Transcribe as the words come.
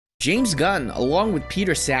James Gunn, along with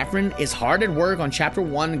Peter Safran, is hard at work on Chapter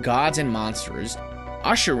 1 Gods and Monsters,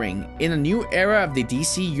 ushering in a new era of the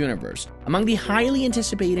DC Universe. Among the highly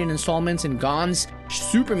anticipated installments in Gunn's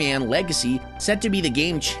Superman Legacy, set to be the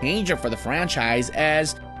game changer for the franchise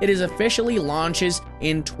as it is officially launches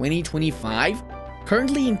in 2025.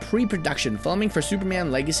 Currently in pre-production, filming for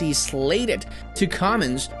Superman Legacy is slated to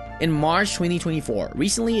commence in March 2024.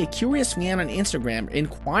 Recently, a curious fan on Instagram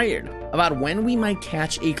inquired about when we might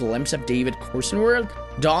catch a glimpse of David Cornsworth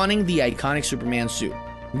donning the iconic Superman suit.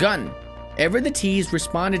 Gunn, ever the tease,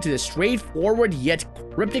 responded to the straightforward yet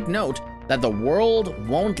cryptic note that the world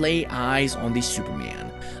won't lay eyes on the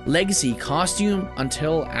Superman Legacy costume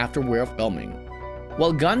until after we're filming.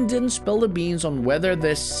 While Gunn didn't spill the beans on whether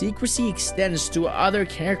the secrecy extends to other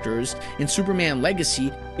characters in Superman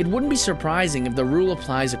Legacy, it wouldn't be surprising if the rule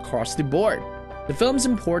applies across the board. The film's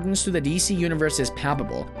importance to the DC Universe is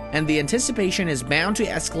palpable, and the anticipation is bound to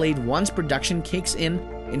escalate once production kicks in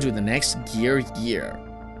into the next gear year.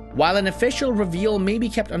 While an official reveal may be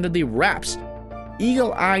kept under the wraps,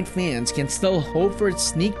 eagle-eyed fans can still hope for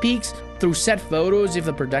sneak peeks through set photos if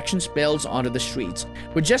the production spills onto the streets.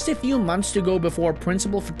 With just a few months to go before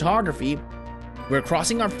principal photography, we're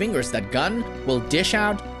crossing our fingers that Gunn will dish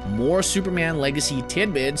out more Superman Legacy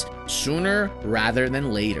tidbits sooner rather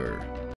than later.